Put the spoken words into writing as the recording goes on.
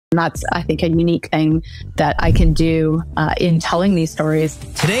And that's, I think, a unique thing that I can do in telling these stories.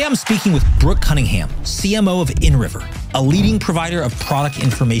 Today, I'm speaking with Brooke Cunningham, CMO of inRiver, a leading provider of product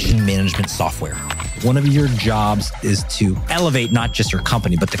information management software. One of your jobs is to elevate not just your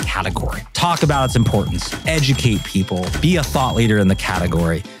company, but the category. Talk about its importance, educate people, be a thought leader in the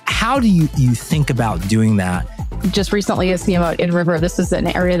category. How do you think about doing that? Just recently as CMO at inRiver, this is an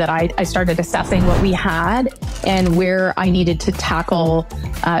area that I started assessing what we had and where I needed to tackle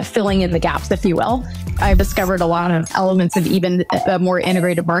filling in the gaps, if you will. I've discovered a lot of elements of even a more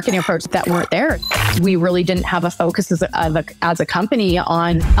integrated marketing approach that weren't there. We really didn't have a focus as a company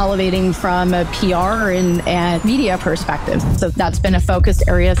on elevating from a PR and media perspective. So that's been a focused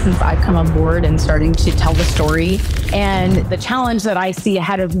area since I've come on board and starting to tell the story. And the challenge that I see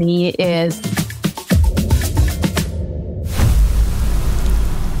ahead of me is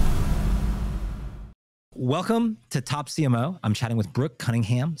welcome to Top CMO. I'm chatting with Brooke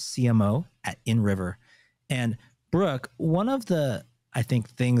Cunningham, CMO at inRiver. And Brooke, one of the, I think,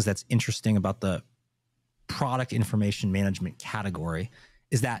 things that's interesting about the product information management category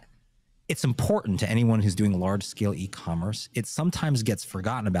is that it's important to anyone who's doing large scale e-commerce. It sometimes gets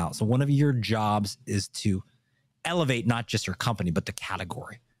forgotten about. So one of your jobs is to elevate not just your company, but the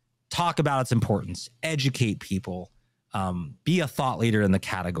category. Talk about its importance, educate people, be a thought leader in the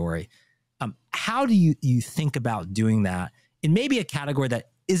category. How do you think about doing that in maybe a category that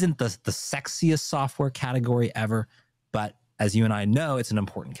isn't the sexiest software category ever, but as you and I know, it's an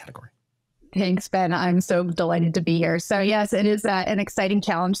important category? Thanks, Ben. I'm so delighted to be here. So yes, it is an exciting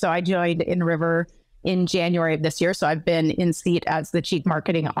challenge. So I joined inRiver in January of this year. So I've been in seat as the Chief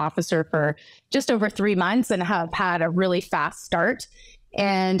Marketing Officer for just over 3 months and have had a really fast start.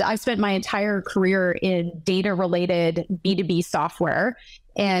 And I've spent my entire career in data-related B2B software.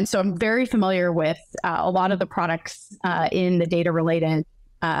 And so I'm very familiar with a lot of the products in the data-related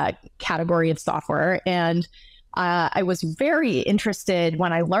category of software. And I was very interested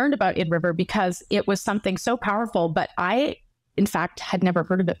when I learned about inRiver because it was something so powerful, but I, in fact, had never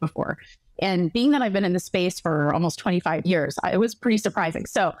heard of it before. And being that I've been in the space for almost 25 years, it was pretty surprising.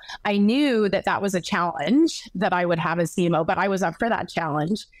 So I knew that that was a challenge that I would have as CMO, but I was up for that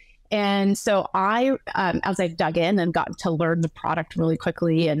challenge. And so I, as I dug in and got to learn the product really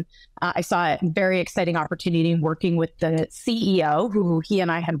quickly, and I saw a very exciting opportunity working with the CEO, who he and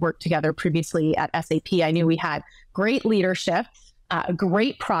I had worked together previously at SAP. I knew we had great leadership,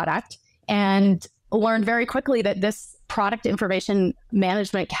 great product, and learned very quickly that this product information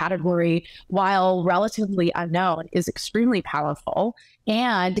management category, while relatively unknown, is extremely powerful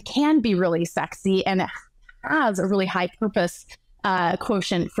and can be really sexy, and it has a really high purpose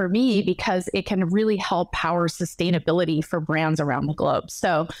quotient for me because it can really help power sustainability for brands around the globe.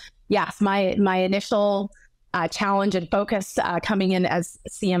 So yes, my initial challenge and focus coming in as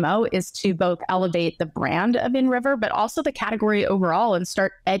CMO is to both elevate the brand of inRiver, but also the category overall and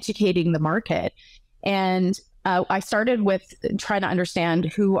start educating the market. And I started with trying to understand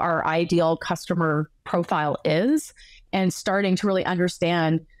who our ideal customer profile is and starting to really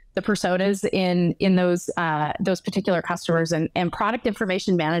understand the personas in those particular customers, and product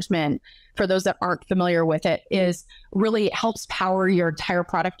information management, for those that aren't familiar with it, is really helps power your entire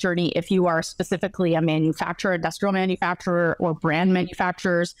product journey if you are specifically a manufacturer, industrial manufacturer, or brand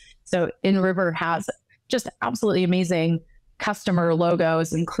manufacturers. So inRiver has just absolutely amazing customer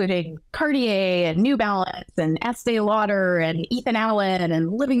logos, including Cartier and New Balance and Estee Lauder and Ethan Allen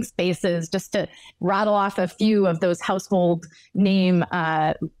and Living Spaces, just to rattle off a few of those household name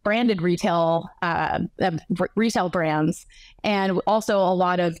branded retail brands, and also a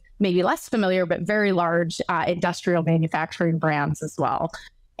lot of maybe less familiar but very large industrial manufacturing brands as well.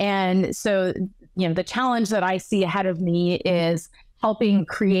 And so, the challenge that I see ahead of me is helping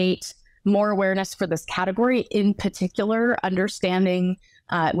create more awareness for this category, in particular, understanding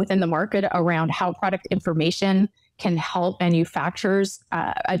within the market around how product information can help manufacturers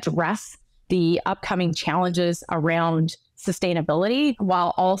address the upcoming challenges around sustainability,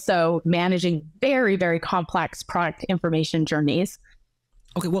 while also managing very, very complex product information journeys.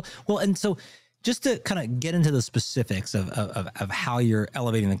 Okay, well, and so just to kind of get into the specifics of how you're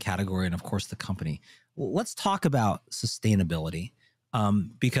elevating the category and, of course, the company, let's talk about sustainability,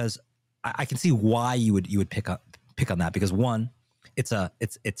 because I can see why you would pick on that, because one, it's a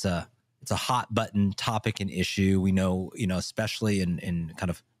hot button topic and issue. We know, especially in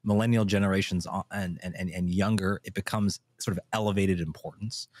kind of millennial generations and younger, it becomes sort of elevated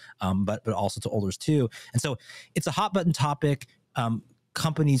importance, but also to olders too. And so it's a hot button topic.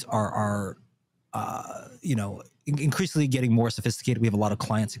 Companies are increasingly getting more sophisticated. We have a lot of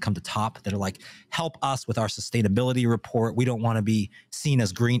clients that come to Top that are like, help us with our sustainability report. We don't want to be seen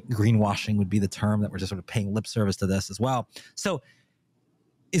as greenwashing would be the term, that we're just sort of paying lip service to this as well. So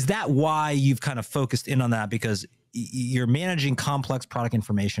is that why you've kind of focused in on that? Because you're managing complex product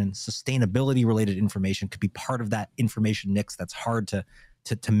information, sustainability related information could be part of that information mix that's hard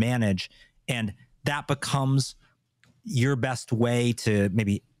to manage. And that becomes your best way to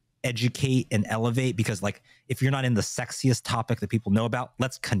maybe educate and elevate, because like, if you're not in the sexiest topic that people know about,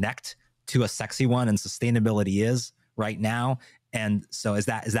 let's connect to a sexy one, and sustainability is right now. And so is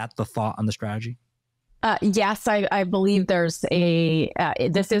that the thought on the strategy? Yes, I believe there's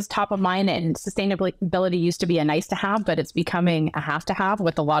this is top of mind, and sustainability used to be a nice to have, but it's becoming a have to have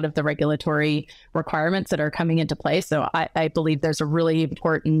with a lot of the regulatory requirements that are coming into play. So I believe there's a really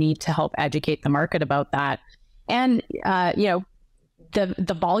important need to help educate the market about that. And,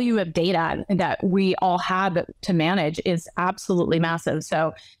 the volume of data that we all have to manage is absolutely massive.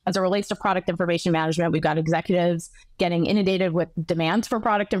 So as it relates to product information management, we've got executives getting inundated with demands for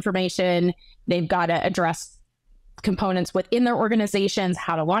product information. They've got to address components within their organizations,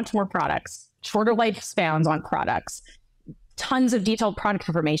 how to launch more products, shorter lifespans on products, tons of detailed product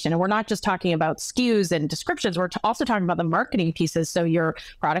information. And we're not just talking about SKUs and descriptions. We're also talking about the marketing pieces. So your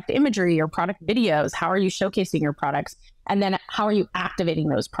product imagery, your product videos, how are you showcasing your products? And then how are you activating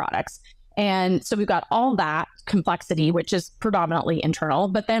those products? And so we've got all that complexity, which is predominantly internal,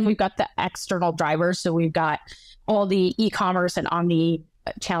 but then we've got the external drivers. So we've got all the e-commerce and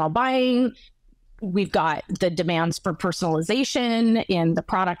omni-channel buying. We've got the demands for personalization in the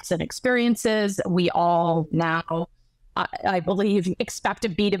products and experiences. We all now, I believe, expect a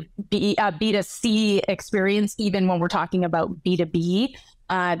B2C experience, even when we're talking about B2B.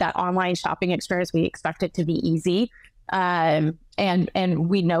 That online shopping experience, we expect it to be easy. And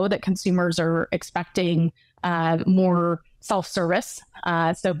we know that consumers are expecting more self-service.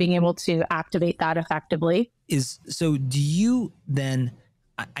 So being able to activate that effectively. So do you then,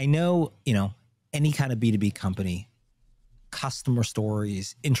 I know, any kind of B2B company, customer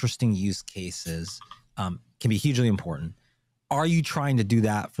stories, interesting use cases can be hugely important. Are you trying to do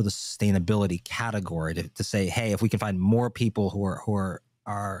that for the sustainability category to say, hey, if we can find more people who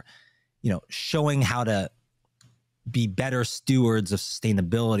are showing how to be better stewards of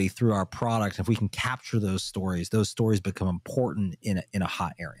sustainability through our product, if we can capture those stories become important in a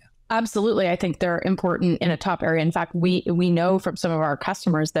hot area? Absolutely. I think they're important in a top area. In fact, we know from some of our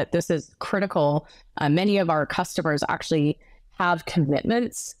customers that this is critical. Many of our customers actually have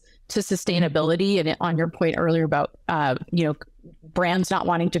commitments to sustainability. And on your point earlier about, brands not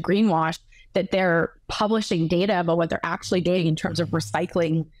wanting to greenwash, that they're publishing data about what they're actually doing in terms of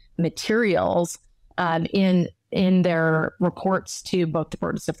recycling materials in their reports to both the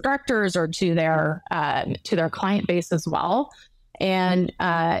boards of directors or to their client base as well. And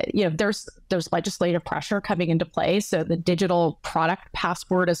there's legislative pressure coming into play. So the digital product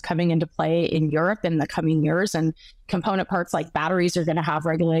passport is coming into play in Europe in the coming years, and component parts like batteries are going to have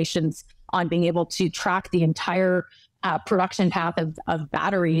regulations on being able to track the entire production path of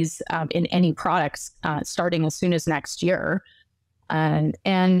batteries in any products starting as soon as next year. And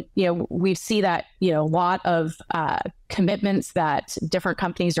we see that, a lot of commitments that different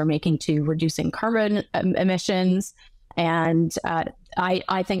companies are making to reducing carbon emissions. And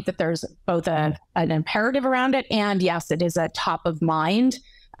I think that there's both an imperative around it, and yes, it is a top of mind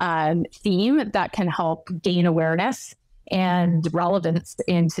theme that can help gain awareness and relevance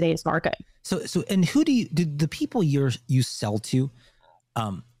in today's market. So, and did the people you sell to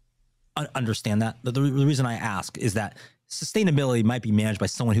understand that? The reason I ask is that sustainability might be managed by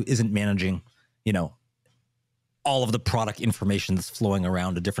someone who isn't managing, all of the product information that's flowing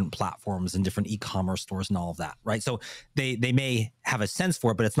around to different platforms and different e-commerce stores and all of that, right? So they may have a sense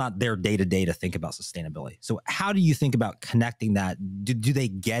for it, but it's not their day-to-day to think about sustainability. So how do you think about connecting that? Do they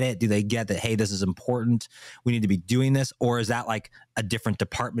get it? Do they get that, hey, this is important, we need to be doing this? Or is that like a different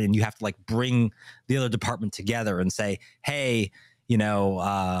department and you have to like bring the other department together and say, hey, kind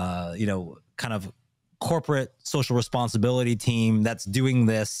of corporate social responsibility team that's doing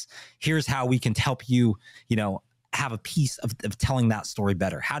this, here's how we can help you, have a piece of telling that story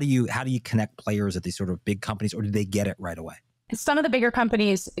better? How do you connect players at these sort of big companies, or do they get it right away? Some of the bigger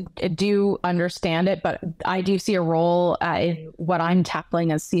companies do understand it, but I do see a role in what I'm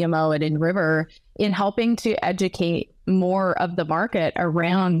tackling as CMO at inRiver in helping to educate more of the market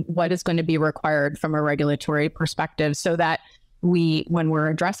around what is going to be required from a regulatory perspective, so that when we're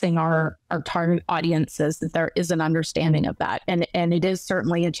addressing our target audiences, that there is an understanding of that. And it is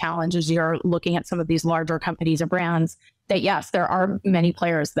certainly a challenge as you're looking at some of these larger companies or brands that yes, there are many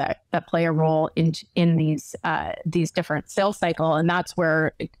players that play a role in these different sales cycle, and that's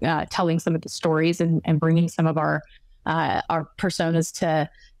where telling some of the stories and bringing some of our personas to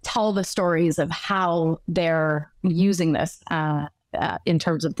tell the stories of how they're using this in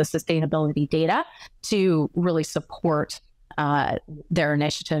terms of the sustainability data to really support their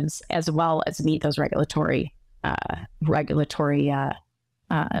initiatives, as well as meet those regulatory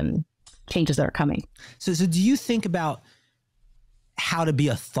changes that are coming. So do you think about how to be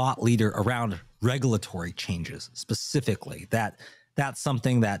a thought leader around regulatory changes specifically? That's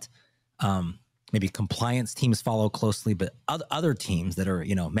something that maybe compliance teams follow closely, but other teams that are,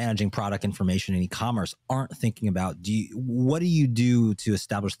 managing product information and e-commerce aren't thinking about. What do you do to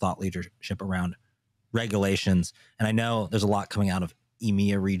establish thought leadership around regulations? And I know there's a lot coming out of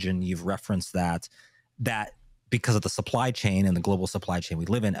EMEA region. You've referenced that because of the supply chain and the global supply chain we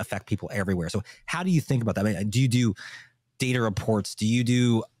live in affect people everywhere. So how do you think about that? I mean, do you do data reports? Do you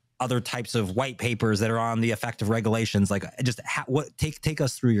do other types of white papers that are on the effect of regulations? Like, just take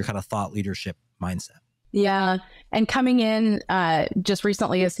us through your kind of thought leadership mindset. Yeah. And coming in just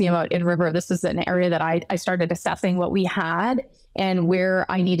recently as CMO at inRiver, this is an area that I started assessing what we had and where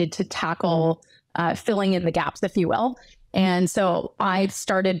I needed to tackle filling in the gaps, if you will. And so I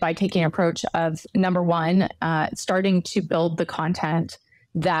started by taking an approach of, number one, starting to build the content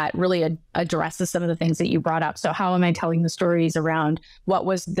that really addresses some of the things that you brought up. So how am I telling the stories around what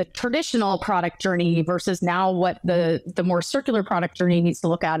was the traditional product journey versus now what the more circular product journey needs to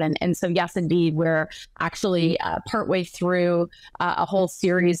look at? And so, yes, indeed, we're actually partway through a whole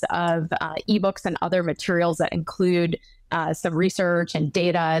series of ebooks and other materials that include some research and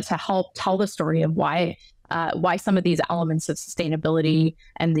data to help tell the story of why some of these elements of sustainability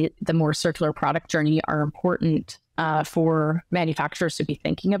and the more circular product journey are important for manufacturers to be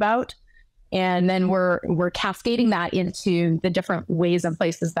thinking about. And then we're cascading that into the different ways and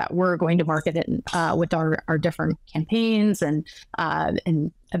places that we're going to market it with our different campaigns and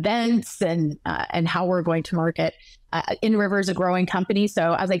events and how we're going to market. inRiver is a growing company,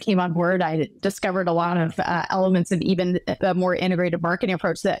 so as I came on board, I discovered a lot of elements of even a more integrated marketing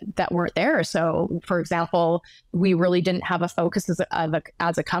approach that weren't there. So, for example, we really didn't have a focus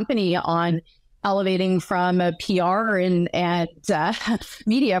as a company on elevating from a PR and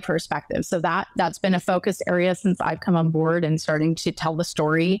media perspective. So that's been a focus area since I've come on board and starting to tell the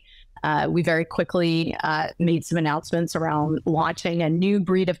story. We very quickly made some announcements around launching a new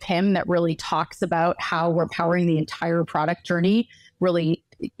breed of PIM that really talks about how we're powering the entire product journey, really,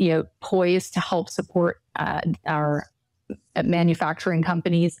 poised to help support our manufacturing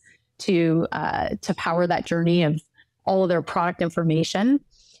companies to power that journey of all of their product information.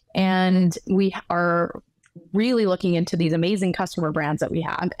 And we are really looking into these amazing customer brands that we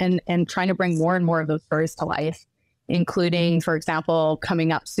have and trying to bring more and more of those stories to life, including, for example,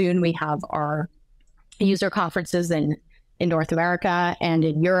 coming up soon, we have our user conferences in North America and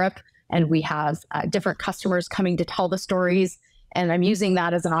in Europe, and we have different customers coming to tell the stories. And I'm using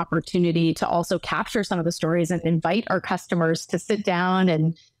that as an opportunity to also capture some of the stories and invite our customers to sit down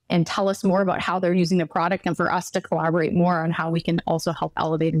and tell us more about how they're using the product, and for us to collaborate more on how we can also help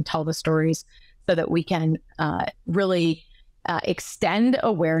elevate and tell the stories so that we can really extend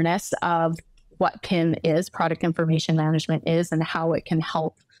awareness of what PIM is, product information management is, and how it can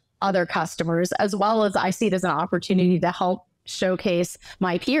help other customers, as well as I see it as an opportunity to help showcase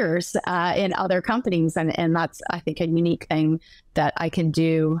my peers in other companies. And that's, I think, a unique thing that I can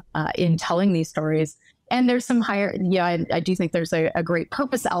do in telling these stories. And there's some I do think there's a great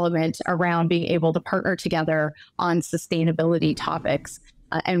purpose element around being able to partner together on sustainability topics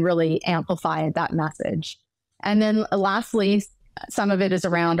and really amplify that message. And then lastly, some of it is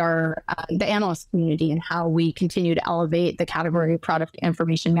around the analyst community and how we continue to elevate the category of product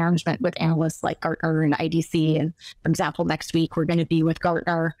information management with analysts like Gartner and IDC. And for example, next week, we're going to be with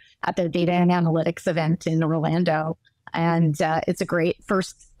Gartner at their data and analytics event in Orlando. And it's a great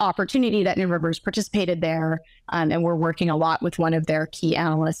first opportunity that inRiver's participated there. And we're working a lot with one of their key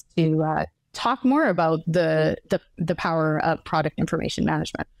analysts to talk more about the power of product information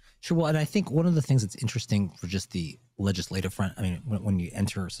management. Sure. Well, and I think one of the things that's interesting for just the legislative front, I mean, when you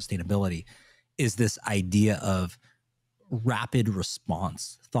enter sustainability, is this idea of rapid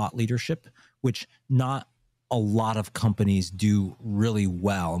response thought leadership, which not a lot of companies do really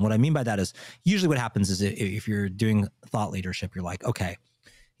well. And what I mean by that is usually what happens is if you're doing thought leadership, you're like, okay,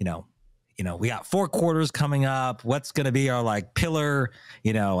 we got 4 quarters coming up. What's going to be our pillar,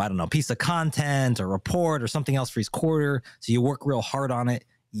 I don't know, piece of content or report or something else for each quarter. So you work real hard on it.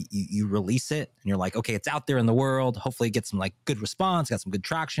 You release it and you're like, okay, it's out there in the world. Hopefully get some good response, got some good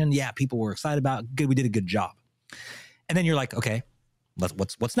traction. Yeah, people were excited about it. Good. We did a good job. And then you're like, okay,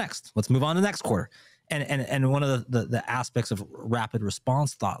 what's next? Let's move on to the next quarter. And one of the aspects of rapid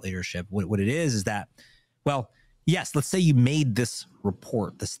response thought leadership, what it is that, well, yes, let's say you made this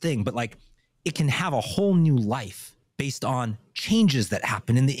report, this thing, but like it can have a whole new life based on changes that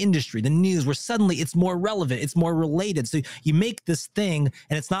happen in the industry, the news, where suddenly it's more relevant, it's more related. So you make this thing,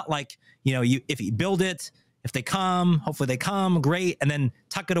 and it's not like, if you build it, if they come, hopefully they come, great, and then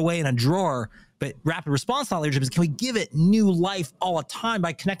tuck it away in a drawer. But rapid response thought leadership is, can we give it new life all the time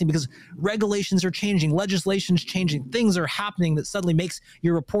by connecting? Because regulations are changing, legislation's changing, things are happening that suddenly makes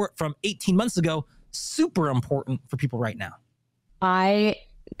your report from 18 months ago super important for people right now. I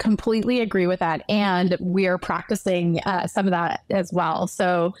completely agree with that. And we are practicing some of that as well.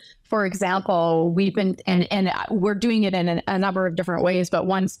 So for example, we've been, and we're doing it in a number of different ways, but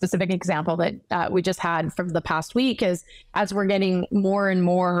one specific example that we just had from the past week is, as we're getting more and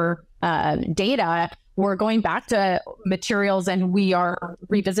more data, we're going back to materials and we are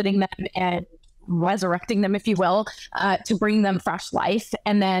revisiting them and resurrecting them, if you will, to bring them fresh life.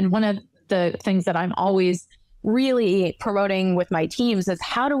 And then one of the things that I'm always really promoting with my teams is,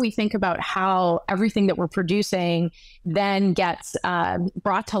 how do we think about how everything that we're producing then gets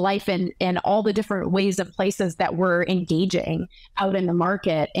brought to life in all the different ways and places that we're engaging out in the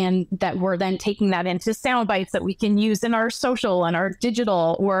market, and that we're then taking that into sound bites that we can use in our social and our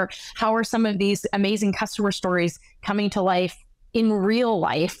digital, or how are some of these amazing customer stories coming to life in real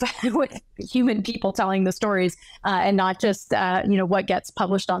life with human people telling the stories, and not just what gets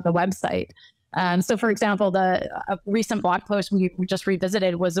published on the website. So for example, a recent blog post we just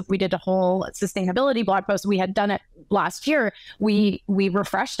revisited was, we did a whole sustainability blog post. We had done it last year. We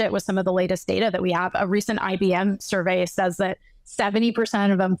refreshed it with some of the latest data that we have. A recent IBM survey says that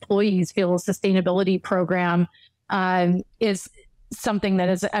 70% of employees feel a sustainability program is something that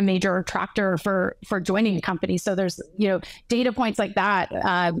is a major attractor for joining a company. So there's, data points like that,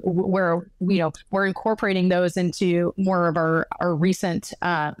 where, we're incorporating those into more of our recent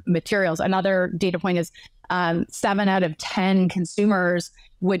materials. Another data point is 7 out of 10 consumers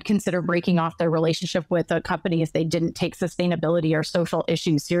would consider breaking off their relationship with a company if they didn't take sustainability or social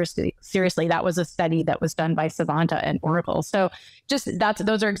issues seriously. That was a study that was done by Savanta and Oracle. So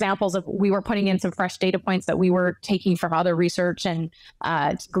those are examples of, we were putting in some fresh data points that we were taking from other research and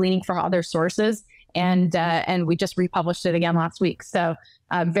gleaning from other sources. And we just republished it again last week. So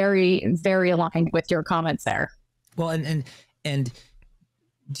very, very aligned with your comments there. Well, and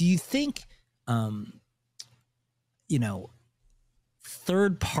do you think,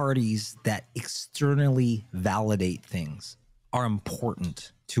 third parties that externally validate things are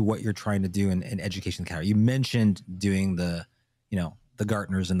important to what you're trying to do in education category? You mentioned doing the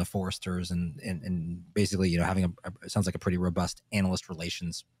Gartners and the Forresters and basically, having it sounds like a pretty robust analyst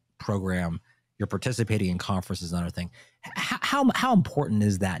relations program. You're participating in conferences and other thing. How important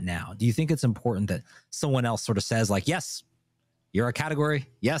is that now? Do you think it's important that someone else sort of says, like, yes, you're a category.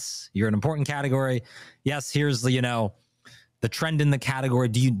 Yes, you're an important category. Yes, here's the trend in the category.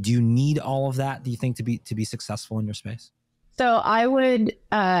 Do you need all of that, do you think, to be successful in your space? So I would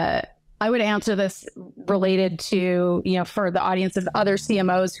answer this related to, for the audience of other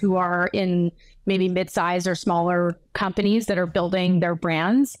CMOs who are in maybe mid-size or smaller companies that are building their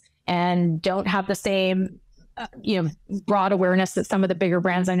brands and don't have the same broad awareness that some of the bigger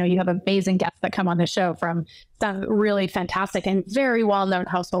brands. I know you have amazing guests that come on the show from some really fantastic and very well-known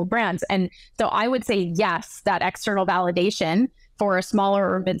household brands. And so I would say, yes, that external validation for a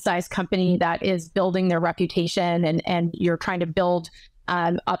smaller or mid-sized company that is building their reputation and you're trying to build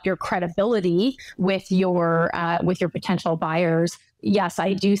up your credibility with your potential buyers. Yes,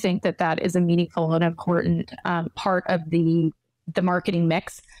 I do think that is a meaningful and important part of the marketing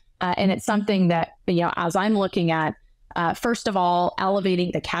mix. And it's something that, as I'm looking at, first of all, elevating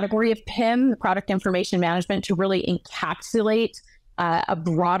the category of PIM, the product information management, to really encapsulate a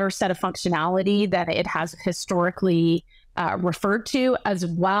broader set of functionality that it has historically referred to, as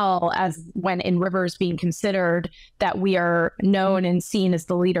well as when inRiver is being considered, that we are known and seen as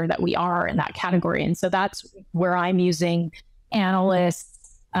the leader that we are in that category. And so that's where I'm using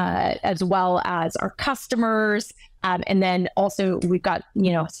analysts as well as our customers. And then also we've got,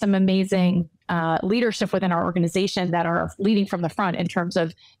 some amazing leadership within our organization that are leading from the front in terms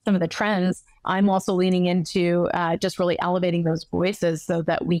of some of the trends. I'm also leaning into just really elevating those voices so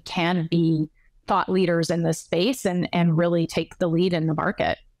that we can be thought leaders in this space and really take the lead in the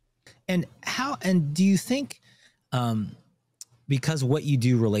market. And do you think, because what you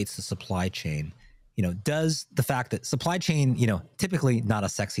do relates to supply chain, does the fact that supply chain, typically not a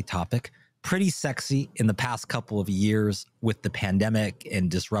sexy topic, pretty sexy in the past couple of years with the pandemic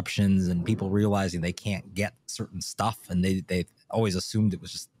and disruptions and people realizing they can't get certain stuff, and they always assumed it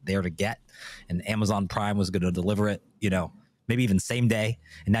was just there to get, and Amazon Prime was going to deliver it, you know, maybe even same day,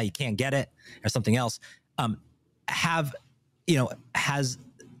 and now you can't get it or something else. Has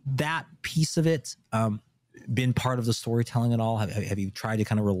that piece of it been part of the storytelling at all? Have you tried to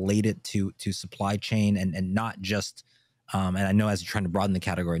kind of relate it to supply chain and not just and I know as you're trying to broaden the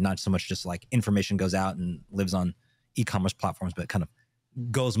category, not so much just like information goes out and lives on e-commerce platforms, but kind of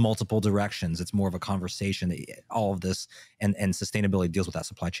goes multiple directions. It's more of a conversation. All of this and sustainability deals with that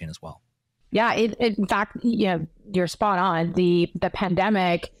supply chain as well. Yeah, in fact, you're spot on. The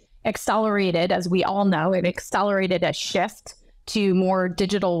pandemic accelerated, as we all know, it accelerated a shift to more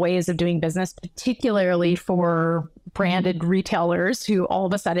digital ways of doing business, particularly for branded retailers who all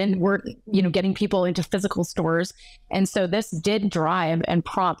of a sudden were, getting people into physical stores. And so this did drive and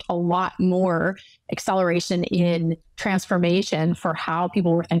prompt a lot more acceleration in transformation for how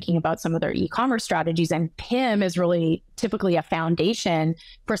people were thinking about some of their e-commerce strategies. And PIM is really typically a foundation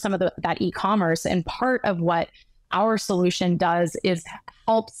for some of that e-commerce. And part of what our solution does is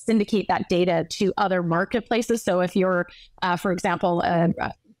help syndicate that data to other marketplaces. So if you're, for example,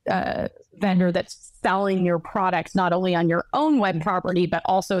 a vendor that's selling your products not only on your own web property, but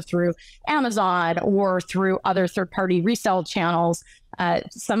also through Amazon or through other third-party resale channels,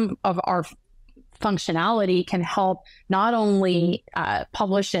 some of our functionality can help not only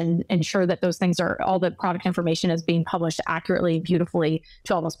publish and ensure that those things all the product information is being published accurately, beautifully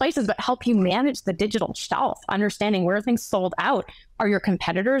to all those places, but help you manage the digital shelf, understanding where things sold out. Are your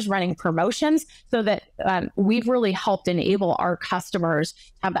competitors running promotions? So that we've really helped enable our customers to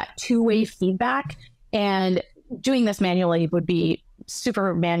have that two-way feedback. And doing this manually would be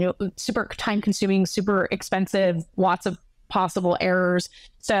super time consuming, super expensive, lots of possible errors.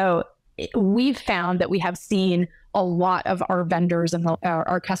 So we've found that we have seen a lot of our vendors and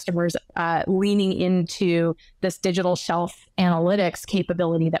our customers leaning into this digital shelf analytics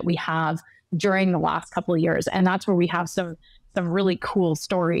capability that we have during the last couple of years. And that's where we have some really cool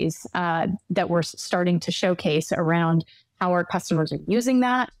stories that we're starting to showcase around how our customers are using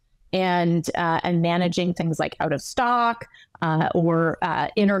that and managing things like out of stock or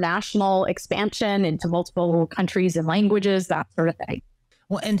international expansion into multiple countries and languages, that sort of thing.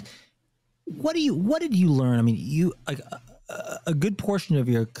 Well, and what did you learn? I mean, a good portion of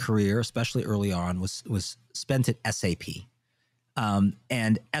your career, especially early on, was spent at SAP.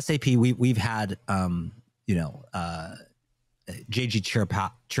 And SAP, we've had, JG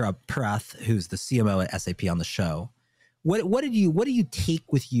Chiraparath, who's the CMO at SAP, on the show. What do you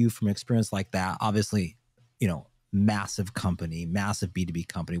take with you from an experience like that? Obviously, massive company, massive B2B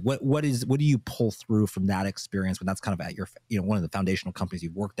company. What do you pull through from that experience when that's kind of at your, one of the foundational companies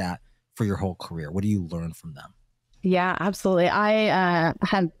you've worked at for your whole career? What do you learn from them? Yeah, absolutely. I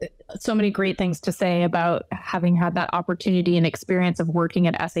had so many great things to say about having had that opportunity and experience of working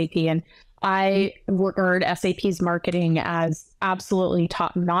at SAP. And I regard SAP's marketing as absolutely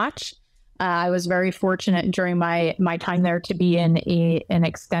top notch. I was very fortunate during my time there to be in an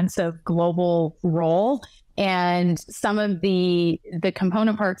extensive global role. And some of the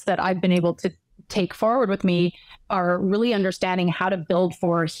component parts that I've been able to take forward with me are really understanding how to build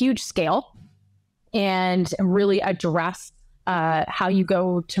for huge scale and really address how you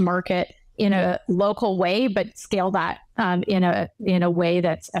go to market in a local way, but scale that in a way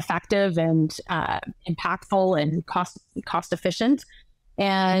that's effective and impactful and cost efficient.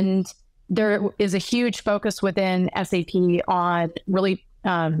 And there is a huge focus within SAP on really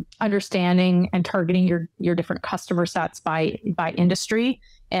understanding and targeting your different customer sets by industry.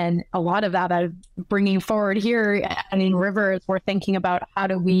 And a lot of that I'm bringing forward here at inRiver is we're thinking about how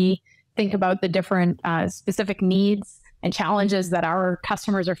do we think about the different specific needs and challenges that our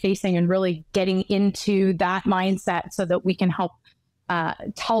customers are facing, and really getting into that mindset so that we can help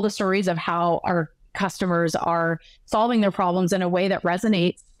tell the stories of how our customers are solving their problems in a way that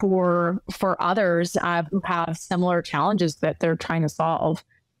resonates for others who have similar challenges that they're trying to solve.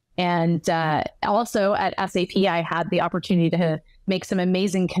 And also at SAP, I had the opportunity to make some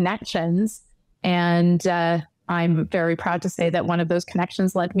amazing connections. And I'm very proud to say that one of those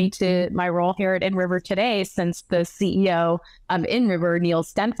connections led me to my role here at inRiver today, since the CEO of inRiver, Neil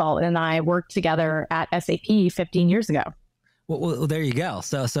Stenfeld, and I worked together at SAP 15 years ago. Well, there you go.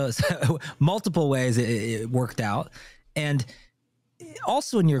 So multiple ways it worked out. And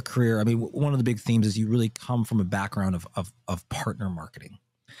also in your career, I mean, one of the big themes is you really come from a background of partner marketing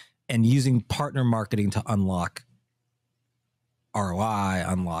and using partner marketing to unlock ROI,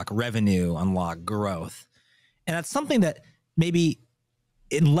 unlock revenue, unlock growth. And that's something that maybe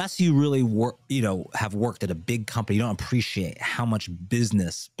unless you really work, have worked at a big company, you don't appreciate how much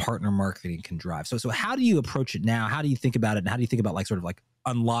business partner marketing can drive. So how do you approach it now? How do you think about it? And how do you think about like sort of like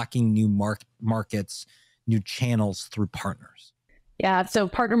unlocking new markets, new channels through partners? Yeah. So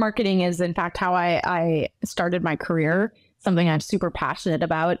partner marketing is in fact how I started my career, something I'm super passionate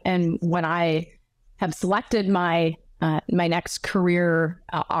about. And when I have selected my next career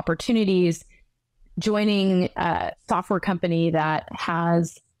opportunities, joining a software company that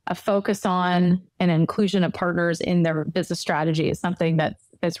has a focus on an inclusion of partners in their business strategy is something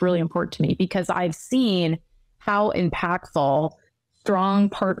that's really important to me, because I've seen how impactful strong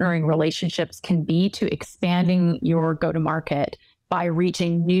partnering relationships can be to expanding your go-to-market by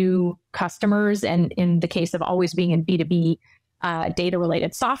reaching new customers. And in the case of always being in B2B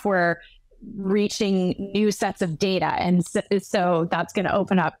data-related software, reaching new sets of data. And so that's going to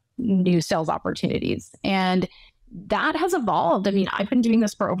open up new sales opportunities. And that has evolved. I mean, I've been doing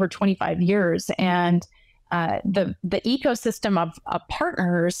this for over 25 years, and the ecosystem of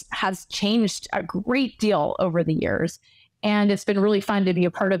partners has changed a great deal over the years. And it's been really fun to be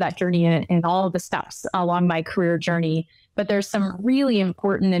a part of that journey in all of the steps along my career journey. But there's some really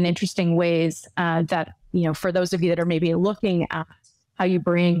important and interesting ways that, for those of you that are maybe looking at how you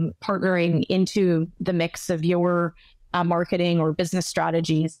bring partnering into the mix of your marketing or business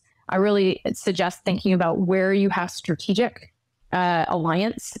strategies, I really suggest thinking about where you have strategic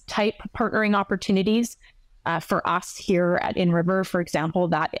alliance type partnering opportunities. For us here at inRiver, for example,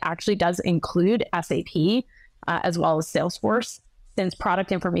 that actually does include SAP as well as Salesforce, since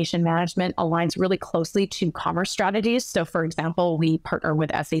product information management aligns really closely to commerce strategies. So for example, we partner with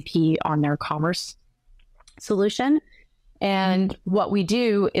SAP on their commerce solution. And what we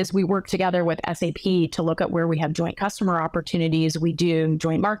do is we work together with SAP to look at where we have joint customer opportunities. We do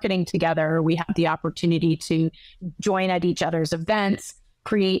joint marketing together. We have the opportunity to join at each other's events,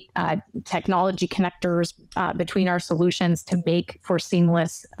 create technology connectors between our solutions to make for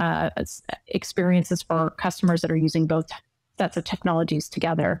seamless experiences for customers that are using both sets of technologies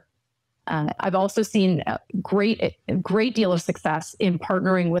together. I've also seen a great deal of success in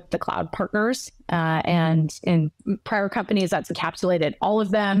partnering with the cloud partners, and in prior companies that's encapsulated all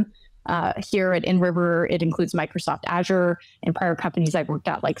of them. Here at inRiver, it includes Microsoft Azure. In prior companies I've worked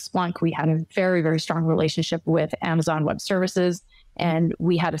at, like Splunk, we had a very, very strong relationship with Amazon Web Services, and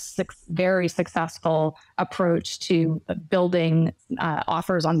we had a very successful approach to building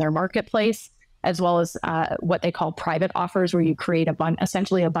offers on their marketplace, as well as what they call private offers, where you create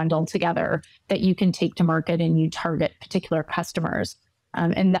essentially a bundle together that you can take to market and you target particular customers.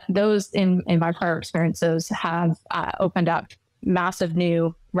 And those, in my prior experience, those have opened up massive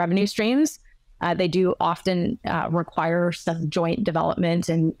new revenue streams. They do often require some joint development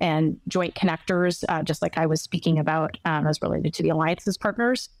and joint connectors, just like I was speaking about as related to the alliances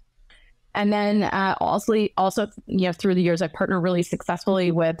partners. And then also, through the years, I've partnered really successfully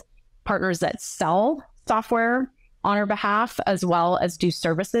with partners that sell software on our behalf, as well as do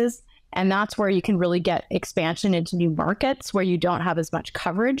services. And that's where you can really get expansion into new markets where you don't have as much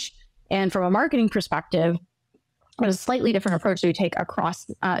coverage. And from a marketing perspective, there's a slightly different approach we take across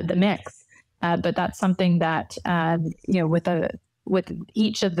the mix. But that's something that, with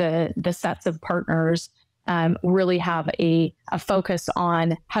each of the sets of partners, really have a focus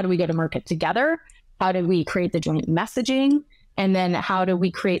on how do we go to market together? How do we create the joint messaging? And then how do we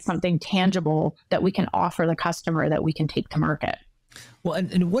create something tangible that we can offer the customer that we can take to market? Well,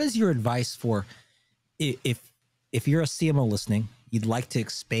 and what is your advice for if you're a CMO listening, you'd like to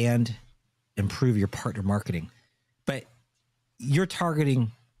expand, improve your partner marketing, but you're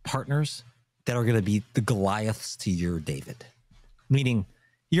targeting partners that are going to be the Goliaths to your David, meaning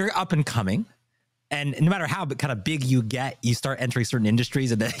you're up and coming. And no matter how kind of big you get, you start entering certain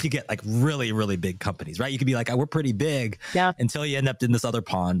industries, and then you get like really, really big companies, right? You could be like, oh, we're pretty big, until you end up in this other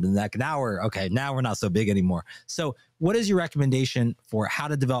pond, and now we're not so big anymore. So what is your recommendation for how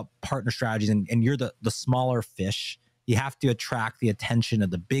to develop partner strategies? And you're the smaller fish. You have to attract the attention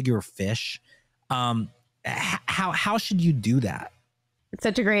of the bigger fish. How should you do that? It's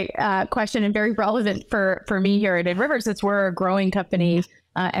such a great question, and very relevant for me here at inRiver, since we're a growing company.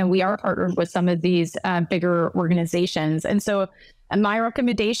 And we are partnered with some of these bigger organizations. And so my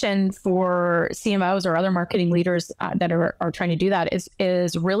recommendation for CMOs or other marketing leaders that are trying to do that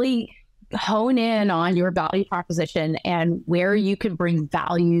is really hone in on your value proposition and where you can bring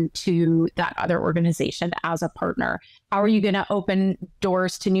value to that other organization as a partner. How are you going to open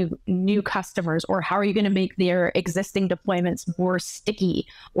doors to new customers, or how are you going to make their existing deployments more sticky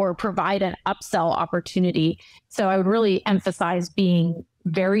or provide an upsell opportunity? So I would really emphasize being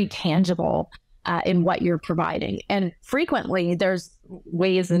very tangible in what you're providing. And frequently there's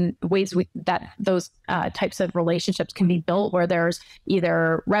that those types of relationships can be built where there's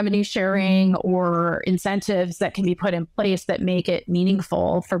either revenue sharing or incentives that can be put in place that make it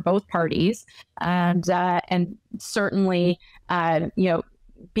meaningful for both parties. And certainly,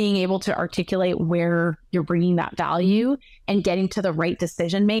 being able to articulate where you're bringing that value and getting to the right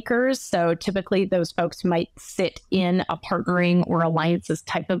decision makers. So typically those folks who might sit in a partnering or alliances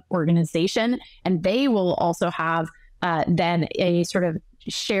type of organization, and they will also have then a sort of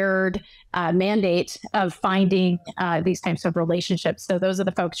shared mandate of finding these types of relationships. So those are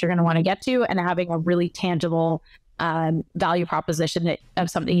the folks you're going to want to get to, and having a really tangible value proposition of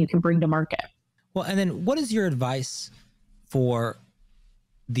something you can bring to market. Well, and then what is your advice for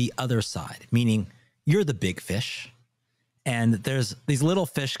the other side? Meaning you're the big fish and there's these little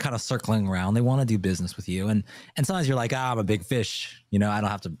fish kind of circling around. They want to do business with you. And sometimes you're like, I'm a big fish. I don't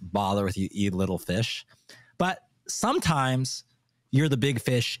have to bother with you little fish. But sometimes you're the big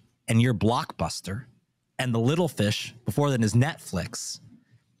fish and you're Blockbuster, and the little fish before then is Netflix.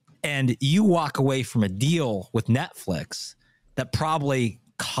 And you walk away from a deal with Netflix that probably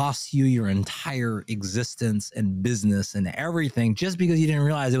costs you your entire existence and business and everything just because you didn't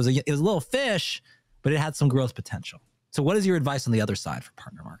realize it was a little fish, but it had some growth potential. So what is your advice on the other side for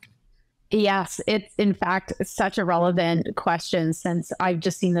partner marketing? Yes, it's in fact such a relevant question, since I've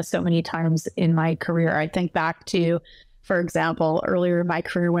just seen this so many times in my career. I think back to, for example, earlier in my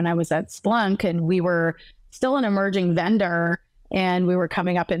career when I was at Splunk and we were still an emerging vendor, and we were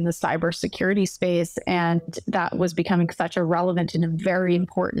coming up in the cybersecurity space, and that was becoming such a relevant and a very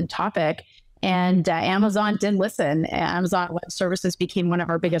important topic. And Amazon didn't listen. Amazon Web Services became one of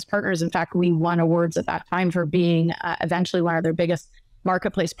our biggest partners. In fact, we won awards at that time for being eventually one of their biggest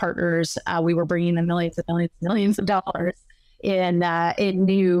marketplace partners. We were bringing them millions and millions and millions of dollars in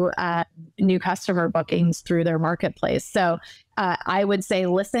new customer bookings through their marketplace. So I would say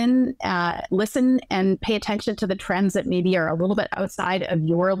listen and pay attention to the trends that maybe are a little bit outside of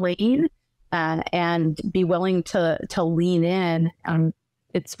your lane, and be willing to lean in.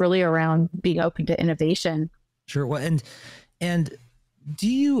 It's really around being open to innovation. Sure. Well, and do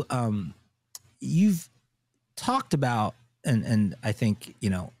you you've talked about, and I think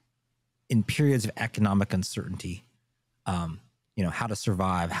in periods of economic uncertainty, how to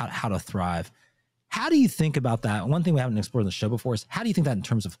survive, how to thrive. How do you think about that? One thing we haven't explored in the show before is, how do you think that in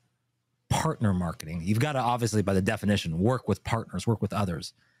terms of partner marketing? You've got to obviously, by the definition, work with partners, work with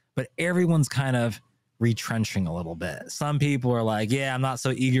others, but everyone's kind of retrenching a little bit. Some people are like, yeah, I'm not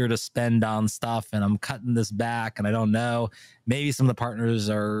so eager to spend on stuff and I'm cutting this back and I don't know. Maybe some of the partners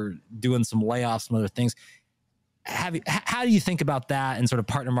are doing some layoffs, some other things. How do you think about that and sort of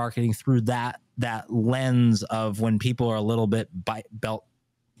partner marketing through that lens of when people are a little bit belt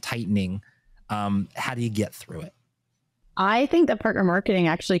tightening? How do you get through it? I think that partner marketing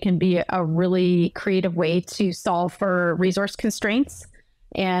actually can be a really creative way to solve for resource constraints.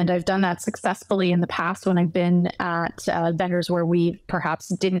 And I've done that successfully in the past when I've been at vendors where we perhaps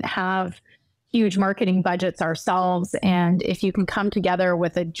didn't have huge marketing budgets ourselves. And if you can come together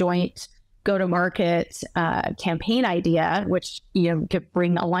with a joint go-to-market campaign idea, which could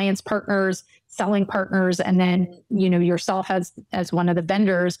bring alliance partners, selling partners, and then yourself as one of the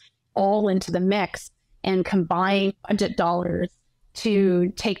vendors all into the mix, and combine budget dollars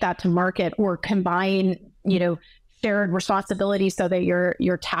to take that to market, or combine shared responsibility so that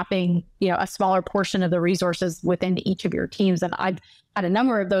you're tapping a smaller portion of the resources within each of your teams. And I've had a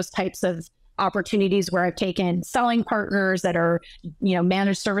number of those types of opportunities where I've taken selling partners that are,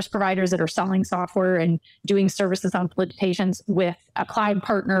 managed service providers that are selling software and doing services on implementations with a cloud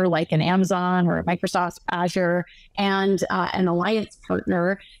partner like an Amazon or a Microsoft Azure, and an alliance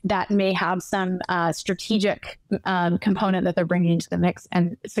partner that may have some strategic component that they're bringing into the mix,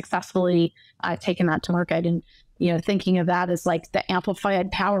 and successfully taking that to market. And thinking of that as like the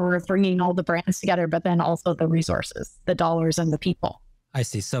amplified power of bringing all the brands together, but then also the resources, the dollars, and the people. I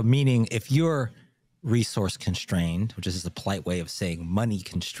see. So meaning if you're resource constrained, which is a polite way of saying money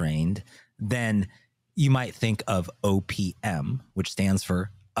constrained, then you might think of OPM, which stands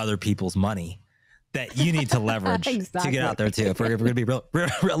for other people's money, that you need to leverage to get out there too. If we're going to be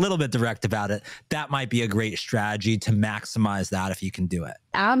a little bit direct about it, that might be a great strategy to maximize that if you can do it.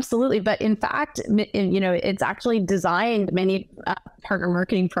 Absolutely. But in fact, it's actually designed, many partner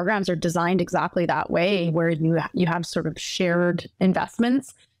marketing programs are designed exactly that way, where you have sort of shared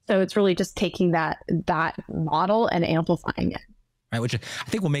investments. So it's really just taking that model and amplifying it. Right, which I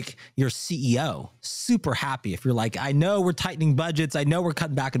think will make your CEO super happy if you're like, I know we're tightening budgets, I know we're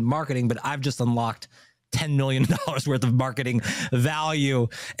cutting back in marketing, but I've just unlocked $10 million worth of marketing value,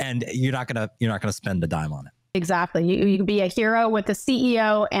 and you're not gonna spend a dime on it. Exactly. You can be a hero with the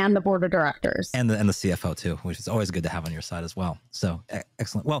CEO and the board of directors. And the CFO too, which is always good to have on your side as well. So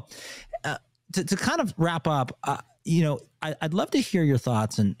excellent. Well, to kind of wrap up, I'd love to hear your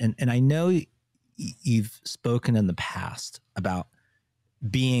thoughts. And I know you've spoken in the past about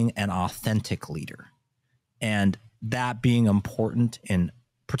being an authentic leader and that being important in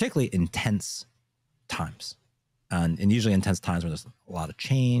particularly intense times. And usually intense times where there's a lot of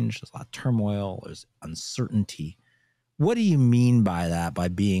change, there's a lot of turmoil, there's uncertainty. What do you mean by that, by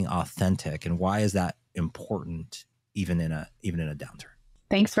being authentic, and why is that important even in a downturn?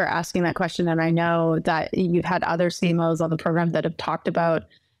 Thanks for asking that question. And I know that you've had other CMOs on the program that have talked about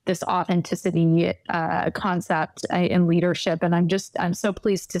this authenticity concept in leadership. And I'm so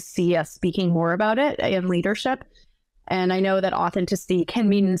pleased to see us speaking more about it in leadership. And I know that authenticity can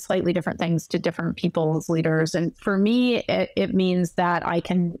mean slightly different things to different people as leaders. And for me, it means that I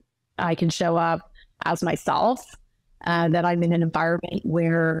can show up as myself, that I'm in an environment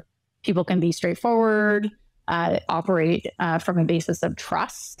where people can be straightforward, operate from a basis of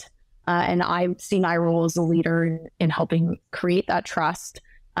trust. And I see my role as a leader in helping create that trust,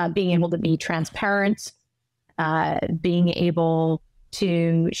 being able to be transparent, being able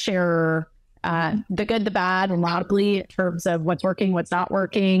to share the good, the bad, and loudly in terms of what's working, what's not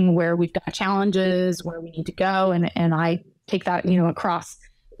working, where we've got challenges, where we need to go. And I take that, across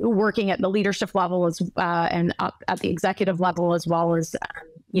working at the leadership level and up at the executive level, as well as,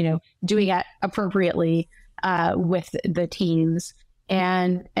 doing it appropriately with the teams.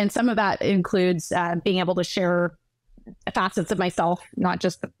 And some of that includes being able to share facets of myself, not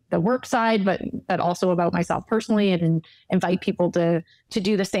just the work side, but also about myself personally, and invite people to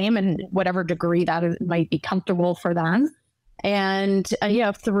do the same in whatever degree that might be comfortable for them. And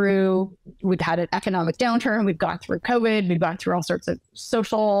we've had an economic downturn, we've gone through COVID, we've gone through all sorts of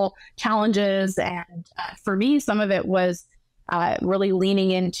social challenges. And for me, some of it was really leaning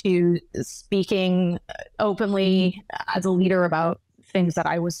into speaking openly as a leader about things that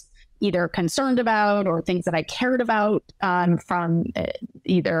I was either concerned about or things that I cared about from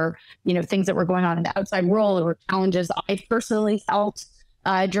either, things that were going on in the outside world or challenges I personally felt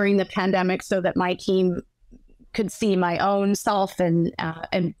during the pandemic, so that my team could see my own self and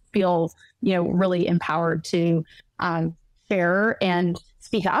feel, really empowered to share and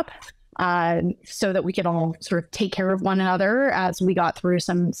speak up, so that we could all sort of take care of one another as we got through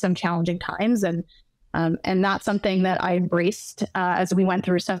some challenging times. And that's something that I embraced as we went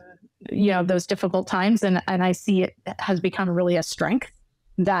through some, those difficult times. And I see it has become really a strength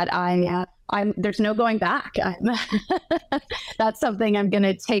that there's no going back. That's something I'm going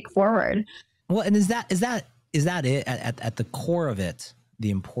to take forward. Well, and is that it at the core of it,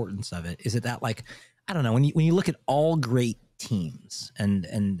 the importance of it? Is it that, like, I don't know, when you look at all great teams and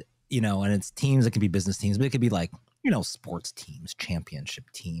it's teams that can be business teams, but it could be like, sports teams, championship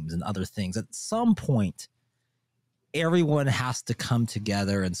teams, and other things. At some point, everyone has to come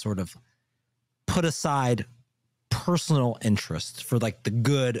together and sort of put aside personal interests for like the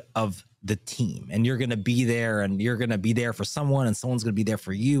good of the team. And you're going to be there, and you're going to be there for someone, and someone's going to be there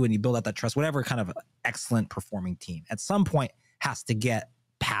for you, and you build out that trust. Whatever kind of excellent performing team at some point has to get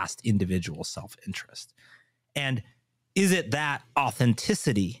past individual self-interest. And is it that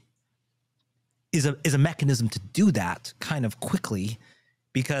authenticity is a mechanism to do that kind of quickly?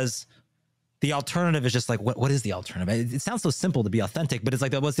 Because the alternative is just like, what is the alternative? It sounds so simple to be authentic, but it's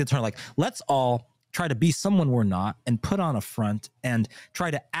like, what's the alternative? Like, let's all try to be someone we're not and put on a front and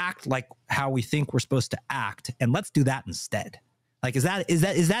try to act like how we think we're supposed to act. And let's do that instead. Like, is that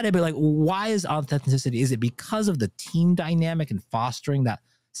it? But like, why is authenticity? Is it because of the team dynamic and fostering that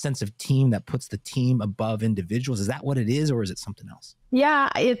sense of team that puts the team above individuals? Is that what it is, or is it something else? Yeah,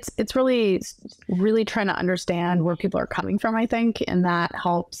 it's really trying to understand where people are coming from, I think, and that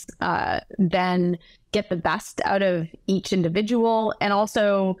helps then get the best out of each individual, and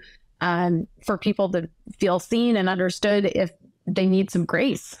also for people to feel seen and understood if they need some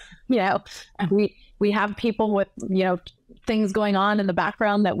grace. We have people with things going on in the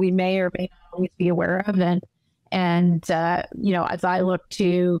background that we may or may not always be aware of, and as I look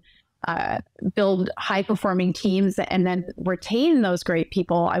to build high performing teams and then retain those great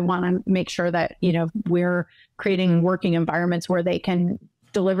people, I want to make sure that, we're creating working environments where they can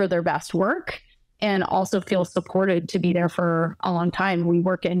deliver their best work and also feel supported to be there for a long time. We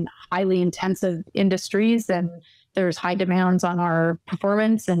work in highly intensive industries, and there's high demands on our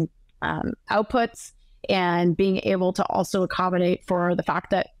performance and outputs, and being able to also accommodate for the fact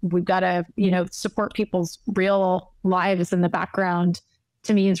that we've got to, support people's real lives in the background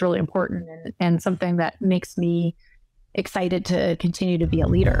to me is really important and something that makes me excited to continue to be a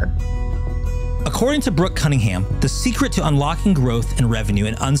leader. According to Brooke Cunningham, the secret to unlocking growth and revenue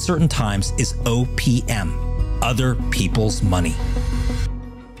in uncertain times is OPM, other people's money.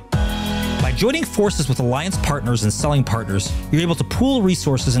 By joining forces with alliance partners and selling partners, you're able to pool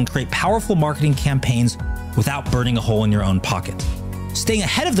resources and create powerful marketing campaigns without burning a hole in your own pocket. Staying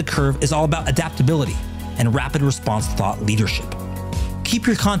ahead of the curve is all about adaptability and rapid response thought leadership. Keep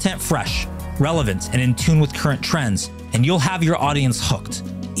your content fresh, relevant, and in tune with current trends, and you'll have your audience hooked,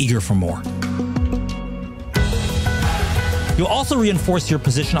 eager for more. You'll also reinforce your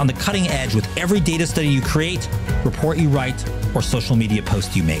position on the cutting edge with every data study you create, report you write, or social media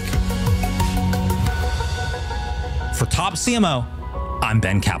post you make. For Top CMO, I'm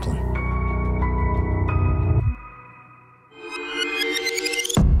Ben Kaplan.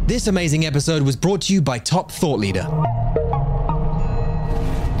 This amazing episode was brought to you by Top Thought Leader.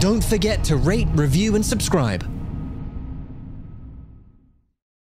 Don't forget to rate, review, and subscribe.